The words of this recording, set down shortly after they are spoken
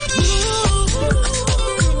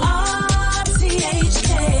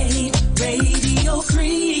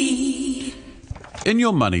In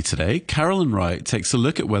Your Money today, Carolyn Wright takes a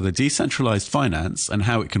look at whether decentralised finance and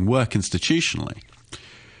how it can work institutionally.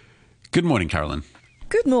 Good morning, Carolyn.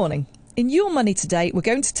 Good morning. In Your Money today, we're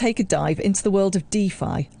going to take a dive into the world of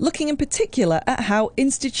DeFi, looking in particular at how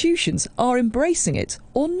institutions are embracing it,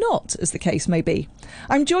 or not, as the case may be.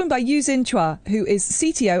 I'm joined by U-Zyn Chua, who is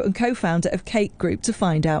CTO and co-founder of Cake Group, to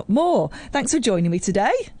find out more. Thanks for joining me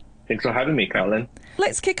today. Thanks for having me, Carolyn.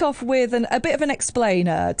 Let's kick off with a bit of an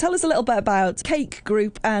explainer. Tell us a little bit about Cake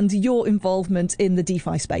Group and your involvement in the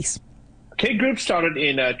DeFi space. Cake Group started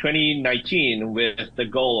in 2019 with the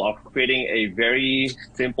goal of creating a very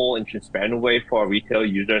simple and transparent way for retail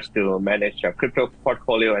users to manage their crypto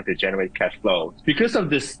portfolio and to generate cash flow. Because of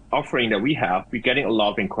this offering that we have, we're getting a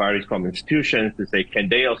lot of inquiries from institutions to say, can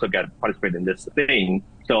they also participate in this thing?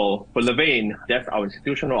 So for Levain, that's our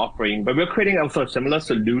institutional offering, but we're creating also a similar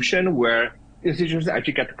solution where institutions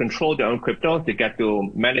actually get to control their own crypto. They get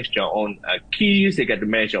to manage their own keys. They get to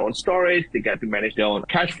manage their own storage. They get to manage their own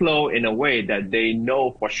cash flow in a way that they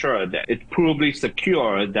know for sure that it's provably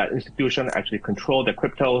secure that institutions actually control their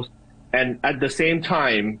cryptos. And at the same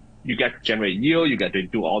time, you get to generate yield. You get to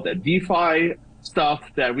do all the DeFi stuff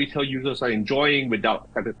that retail users are enjoying without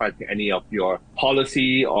sacrificing any of your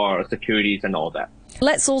policy or securities and all that.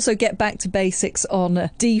 Let's also get back to basics on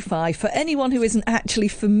DeFi. For anyone who isn't actually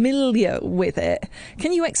familiar with it,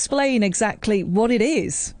 can you explain exactly what it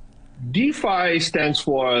is? DeFi stands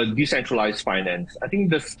for decentralized finance. I think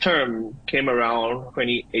this term came around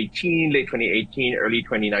 2018, late 2018, early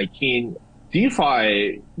 2019.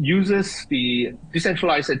 DeFi uses the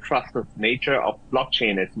decentralized and trustless nature of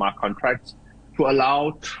blockchain and smart contracts to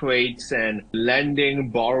allow trades and lending,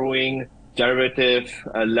 borrowing, derivative,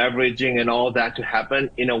 leveraging and all that to happen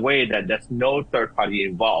in a way that there's no third party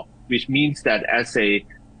involved, which means that as a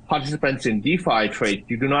participant in DeFi trade,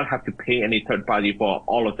 you do not have to pay any third party for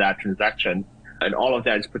all of that transaction. And all of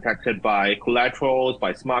that is protected by collaterals,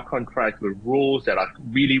 by smart contracts with rules that are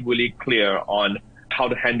really, really clear on how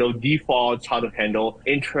to handle defaults, how to handle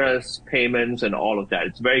interest payments and all of that.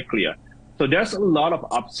 It's very clear. So there's a lot of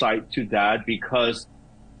upside to that because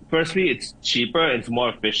firstly, it's cheaper, it's more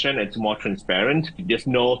efficient, it's more transparent. There's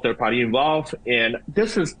no third party involved. And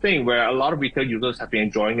this is the thing where a lot of retail users have been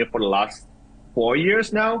enjoying it for the last 4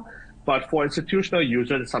 years now. But for institutional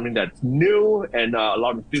users, it's something that's new and a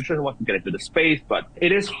lot of institutions want to get into the space. But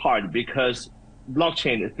it is hard because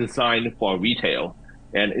blockchain is designed for retail.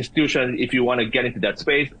 And institutions, if you want to get into that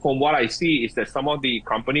space, from what I see is that some of the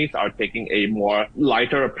companies are taking a more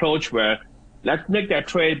lighter approach where let's make that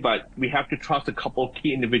trade, but we have to trust a couple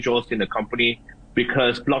key individuals in the company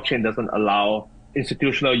because blockchain doesn't allow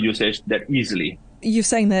institutional usage that easily. You're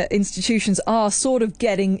saying that institutions are sort of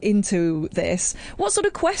getting into this. What sort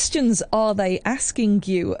of questions are they asking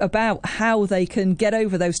you about how they can get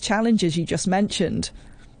over those challenges you just mentioned?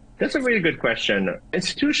 That's a really good question.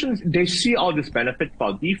 Institutions, they see all this benefits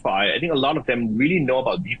about DeFi. I think a lot of them really know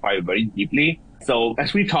about DeFi very deeply. So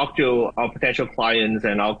as we talk to our potential clients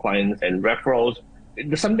and our clients and referrals,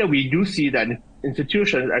 there's something that we do see that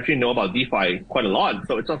institutions actually know about DeFi quite a lot.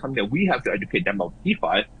 So it's not something that we have to educate them about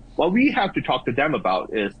DeFi. What we have to talk to them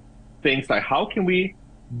about is things like how can we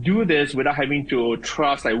do this without having to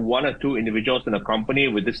trust like one or two individuals in a company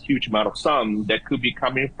with this huge amount of sum that could be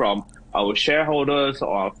coming from our shareholders or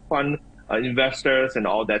our fund investors and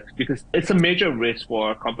all that, because it's a major risk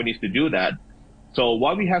for companies to do that. So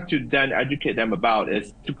what we have to then educate them about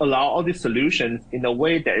is to allow all these solutions in a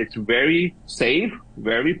way that it's very safe,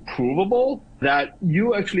 very provable, that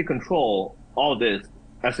you actually control all this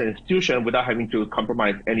as an institution without having to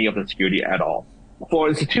compromise any of the security at all. For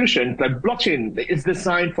institutions, like blockchain is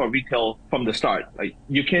designed for retail from the start. Like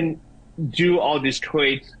you can do all these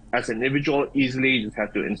trades as an individual easily. You just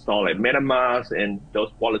have to install like MetaMask and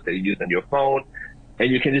those wallets that you use on your phone. And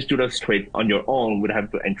you can just do those trades on your own without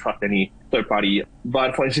having to entrust any third party.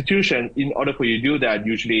 But for institution, in order for you to do that,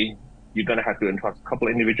 usually you're going to have to entrust a couple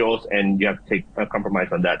of individuals and you have to take a compromise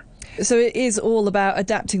on that. So it is all about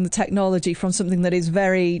adapting the technology from something that is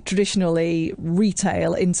very traditionally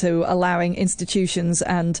retail into allowing institutions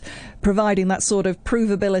and providing that sort of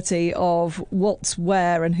provability of what's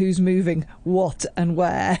where and who's moving what and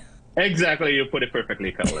where. Exactly, you put it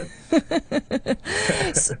perfectly, Carolyn.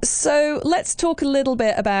 So let's talk a little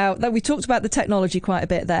bit about that. We talked about the technology quite a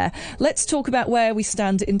bit there. Let's talk about where we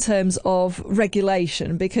stand in terms of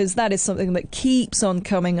regulation, because that is something that keeps on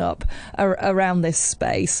coming up around this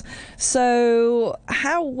space. So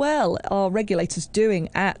how well are regulators doing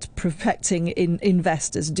at protecting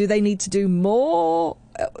investors? Do they need to do more?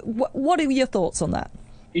 What are your thoughts on that?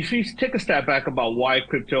 If you take a step back about why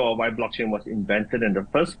crypto or why blockchain was invented in the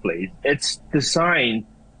first place, it's designed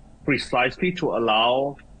precisely to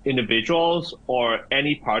allow individuals or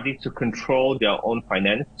any party to control their own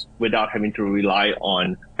finance without having to rely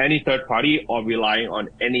on any third party or relying on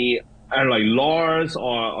any laws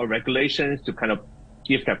or regulations to kind of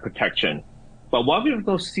give that protection. But what we've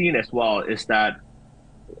also seen as well is that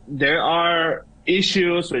there are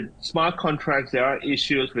issues with smart contracts. There are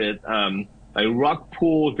issues with rug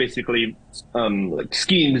pull, basically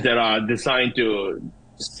schemes that are designed to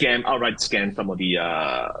outright scam some of the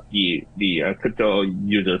crypto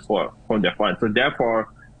users from their funds. So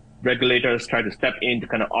therefore, regulators try to step in to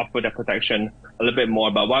kind of offer that protection a little bit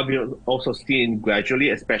more. But what we've also seen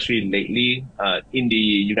gradually, especially lately in the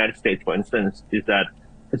United States, for instance, is that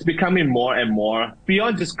it's becoming more and more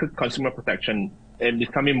beyond just consumer protection and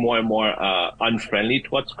becoming more and more unfriendly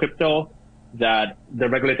towards crypto, that the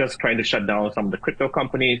regulators are trying to shut down some of the crypto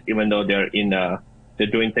companies, even though they're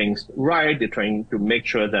doing things right. They're trying to make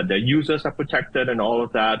sure that their users are protected and all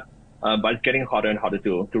of that. But it's getting harder and harder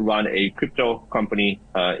to run a crypto company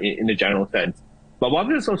in the general sense. But what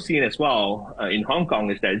we've also seen as well in Hong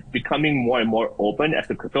Kong is that it's becoming more and more open as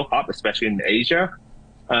a crypto hub, especially in Asia.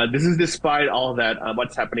 This is despite all that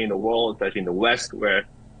what's happening in the world, especially in the West, where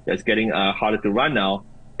it's getting harder to run now.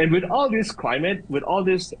 And with all this climate, with all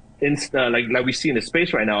this like we see in the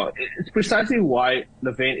space right now, it's precisely why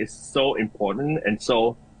Levain is so important and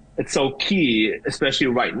it's so key, especially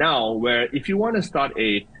right now, where if you want to start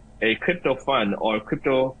a crypto fund or a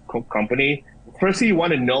crypto company, firstly, you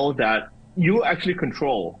want to know that you actually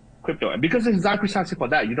control crypto. And because it's designed precisely for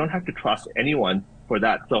that, you don't have to trust anyone for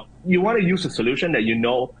that. So you want to use a solution that you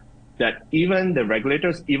know that even the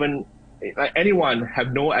regulators, even anyone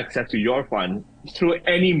have no access to your fund through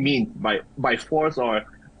any means, by force or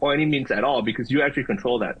any means at all, because you actually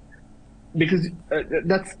control that. Because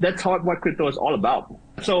that's what crypto is all about.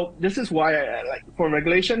 So this is why, for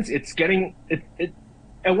regulations, it's getting it.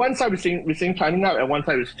 At one side, we're seeing tightening up. At one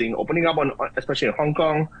side, we're seeing opening up especially in Hong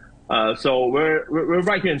Kong. So we're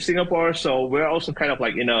right here in Singapore. So we're also kind of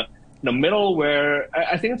like in the middle, where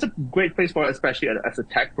I think it's a great place for, especially as a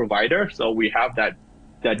tech provider. So we have that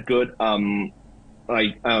good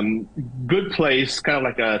good place, kind of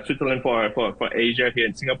like a Switzerland for Asia here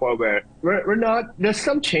in Singapore, where we're not. There's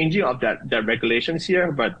some changing of that regulations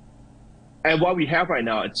here, and what we have right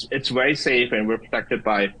now, it's very safe and we're protected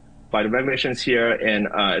by the regulations here, and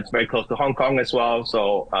it's very close to Hong Kong as well.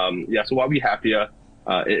 So so what we have here,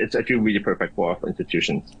 it's actually really perfect for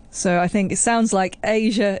institutions. So I think it sounds like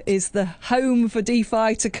Asia is the home for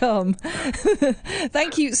DeFi to come.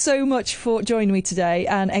 Thank you so much for joining me today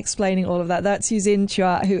and explaining all of that. That's U-Zyn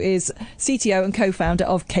Chua, who is CTO and co-founder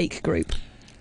of Cake Group.